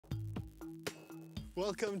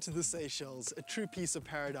Welcome to the Seychelles, a true piece of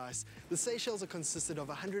paradise. The Seychelles are consisted of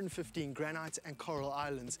 115 granite and coral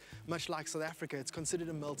islands. Much like South Africa, it's considered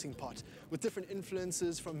a melting pot, with different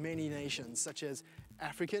influences from many nations, such as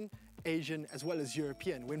African, Asian, as well as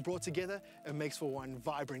European. When brought together, it makes for one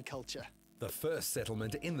vibrant culture. The first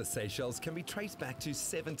settlement in the Seychelles can be traced back to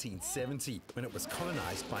 1770, when it was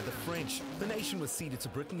colonized by the French. The nation was ceded to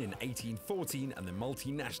Britain in 1814, and the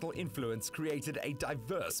multinational influence created a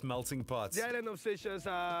diverse melting pot. The island of Seychelles,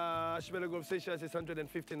 archipelago of Seychelles, is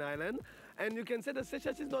 115 islands, and you can say that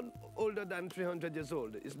Seychelles is not older than 300 years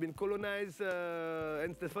old. It's been colonized,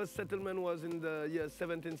 and the first settlement was in the year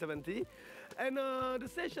 1770. And the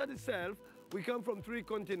Seychelles itself, we come from 3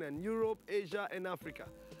 continents: Europe, Asia, and Africa.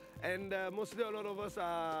 And mostly a lot of us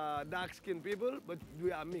are dark-skinned people, but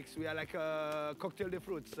we are mixed. We are like a cocktail de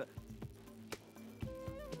fruits.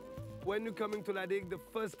 When you're coming to La Digue, the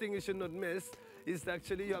first thing you should not miss is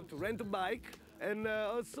actually you have to rent a bike. And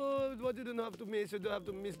also, what you don't have to miss, you don't have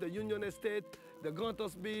to miss the Union Estate, the Grand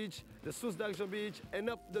Os Beach, the Sous d'Argent Beach,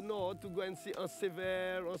 and up the north to go and see Anse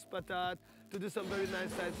Sévère, Anse Patate, to do some very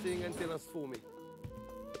nice sightseeing and Anse Fourmi.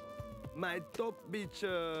 My top beach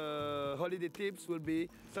holiday tips will be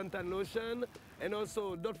suntan lotion, and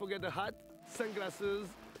also don't forget the hat, sunglasses,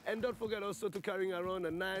 and don't forget also to carry around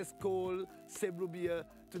a nice cold Cebu beer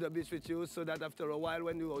to the beach with you, so that after a while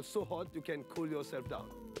when you are so hot, you can cool yourself down.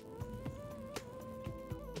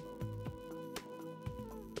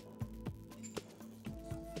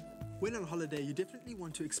 When on holiday, you definitely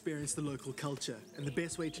want to experience the local culture, and the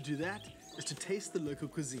best way to do that is to taste the local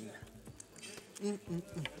cuisine.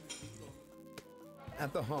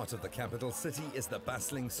 At the heart of the capital city is the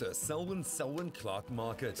bustling Sir Selwyn Clarke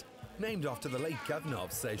Market, named after the late governor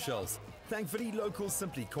of Seychelles. Thankfully, locals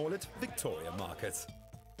simply call it Victoria Market.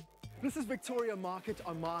 This is Victoria Market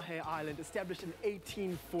on Mahe Island, established in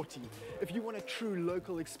 1840. If you want a true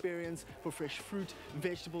local experience for fresh fruit,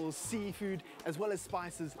 vegetables, seafood, as well as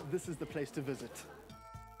spices, this is the place to visit.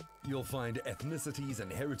 You'll find ethnicities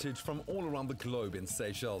and heritage from all around the globe in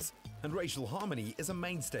Seychelles, and racial harmony is a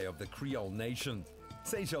mainstay of the Creole nation.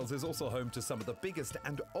 Seychelles is also home to some of the biggest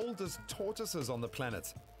and oldest tortoises on the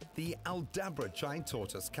planet. The Aldabra giant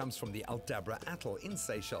tortoise comes from the Aldabra atoll in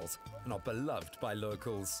Seychelles and are beloved by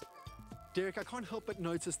locals. Derek, I can't help but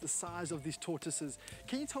notice the size of these tortoises.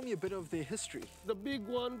 Can you tell me a bit of their history? The big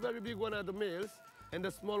one, very big one, are the males, and the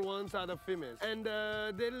small ones are the females. And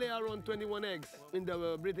they lay around 21 eggs in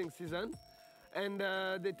the breeding season. And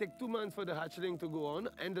they take 2 months for the hatchling to go on.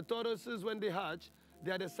 And the tortoises, when they hatch,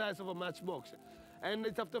 they are the size of a matchbox. And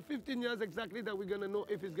it's after 15 years exactly that we're going to know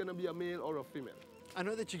if it's going to be a male or a female. I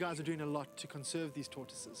know that you guys are doing a lot to conserve these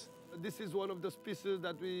tortoises. This is one of the species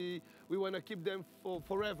that we want to keep them for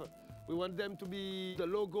forever. We want them to be the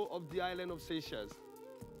logo of the island of Seychelles.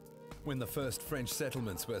 When the first French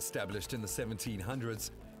settlements were established in the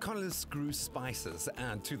 1700s, colonists grew spices,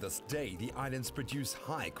 and to this day the islands produce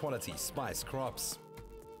high-quality spice crops.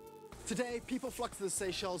 Today, people flock to the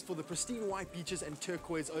Seychelles for the pristine white beaches and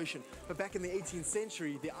turquoise ocean. But back in the 18th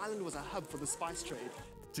century, the island was a hub for the spice trade.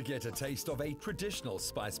 To get a taste of a traditional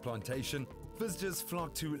spice plantation, visitors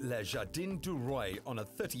flock to Le Jardin du Roi on a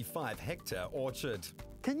 35-hectare orchard.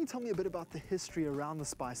 Can you tell me a bit about the history around the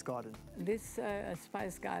spice garden? This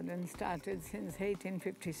spice garden started since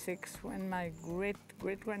 1856 when my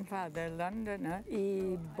great-great-grandfather, Londoner,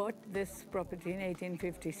 he bought this property in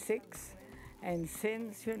 1856. And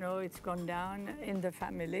since, you know, it's gone down in the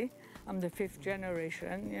family. I'm the 5th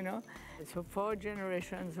generation, you know. So 4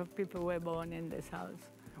 generations of people were born in this house.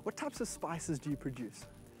 What types of spices do you produce?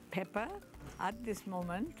 Pepper at this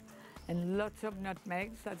moment, and lots of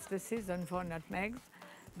nutmegs. That's the season for nutmegs.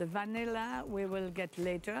 The vanilla we will get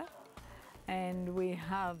later. And we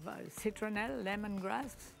have citronelle,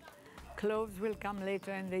 lemongrass. Cloves will come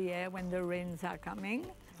later in the year when the rains are coming.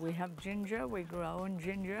 We have ginger, we grow our own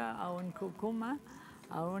ginger, our own curcuma,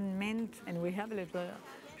 our own mint, and we have a little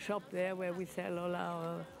shop there where we sell all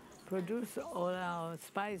our produce, all our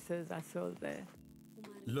spices are sold there.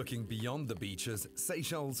 Looking beyond the beaches,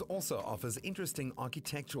 Seychelles also offers interesting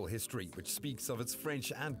architectural history which speaks of its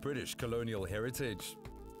French and British colonial heritage.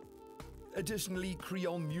 Additionally,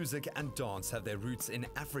 Creole music and dance have their roots in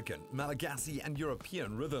African, Malagasy and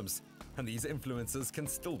European rhythms, and these influences can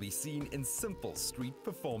still be seen in simple street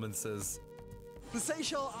performances. The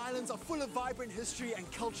Seychelles Islands are full of vibrant history and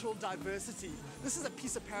cultural diversity. This is a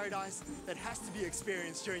piece of paradise that has to be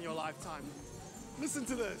experienced during your lifetime. Listen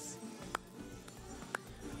to this.